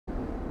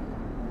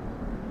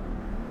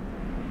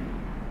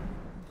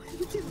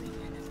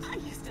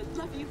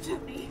love you,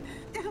 Tony.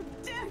 How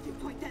dare you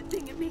point that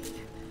thing at me?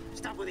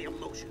 Stop with the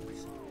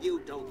emotions. You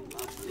don't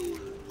love me.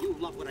 You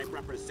love what I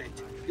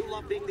represent. You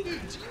love being the...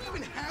 Dude, do you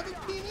even have a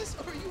penis?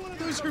 Or are you one of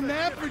those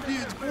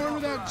hermaphrodites born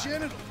without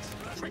genitals?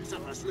 Tricks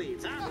up our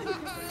sleeves,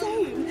 huh?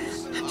 Same.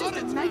 I'm just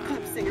a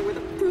nightclub singer with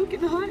a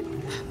broken heart.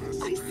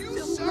 I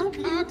still love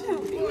you,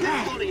 Tony.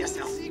 Hold to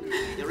yourself.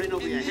 You're in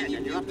over your head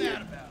and you're up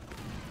there.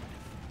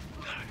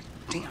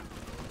 Damn.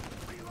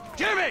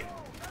 Jimmy!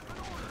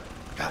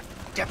 God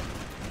damn it.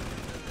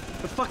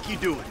 The fuck you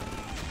doing?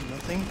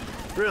 Nothing.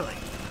 Really?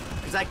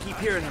 Because I keep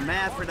hearing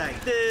hermaphrodite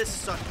this,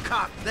 suck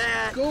cock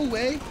that. Go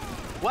away.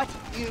 What?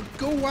 You know,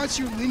 go watch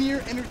your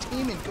linear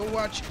entertainment. Go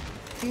watch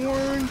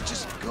porn.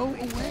 Just go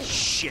away.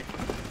 Shit.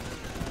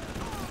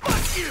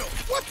 Fuck you!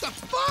 What the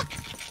fuck?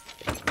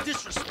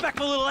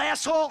 Disrespectful little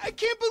asshole! I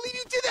can't believe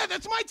you did that.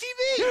 That's my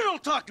TV. You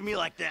don't talk to me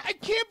like that. I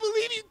can't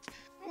believe you.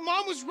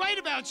 Mom was right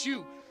about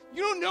you.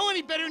 You don't know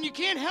any better and you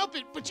can't help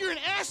it, but you're an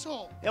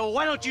asshole. Yeah, well,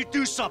 why don't you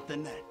do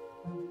something then?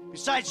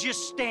 Besides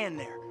just stand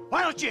there.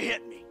 Why don't you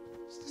hit me?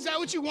 Is that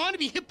what you want, to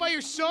be hit by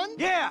your son?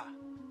 Yeah.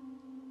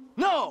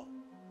 No.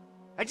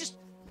 I just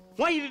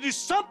want you to do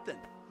something.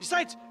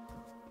 Besides,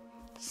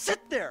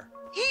 sit there,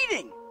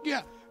 eating.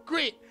 Yeah,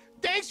 great.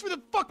 Thanks for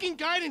the fucking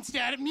guidance,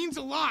 Dad. It means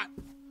a lot.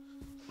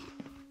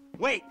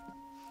 Wait.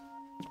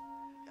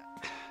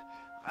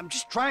 I'm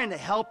just trying to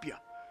help you.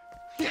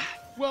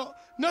 Well,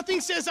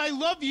 nothing says I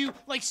love you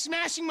like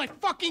smashing my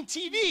fucking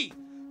TV.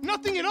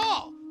 Nothing at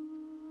all.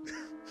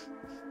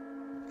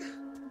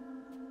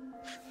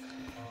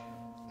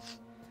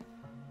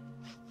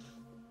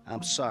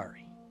 I'm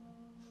sorry.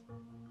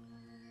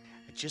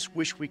 I just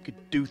wish we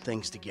could do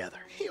things together.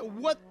 Yeah,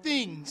 what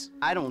things?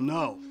 I don't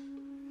know.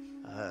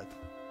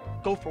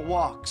 Go for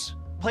walks,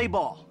 play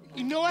ball.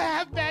 You know I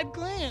have bad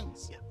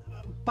glands.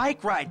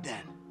 Bike ride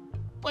then.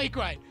 Bike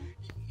ride.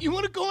 You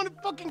want to go on a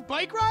fucking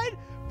bike ride?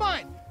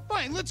 Fine,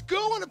 fine, let's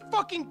go on a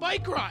fucking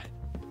bike ride.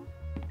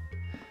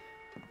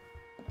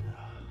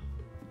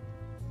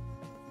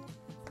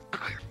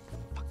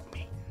 Fuck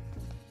me.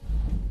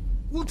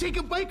 We'll take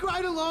a bike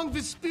ride along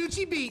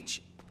Vespucci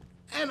Beach,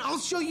 and I'll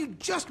show you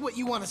just what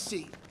you want to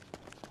see.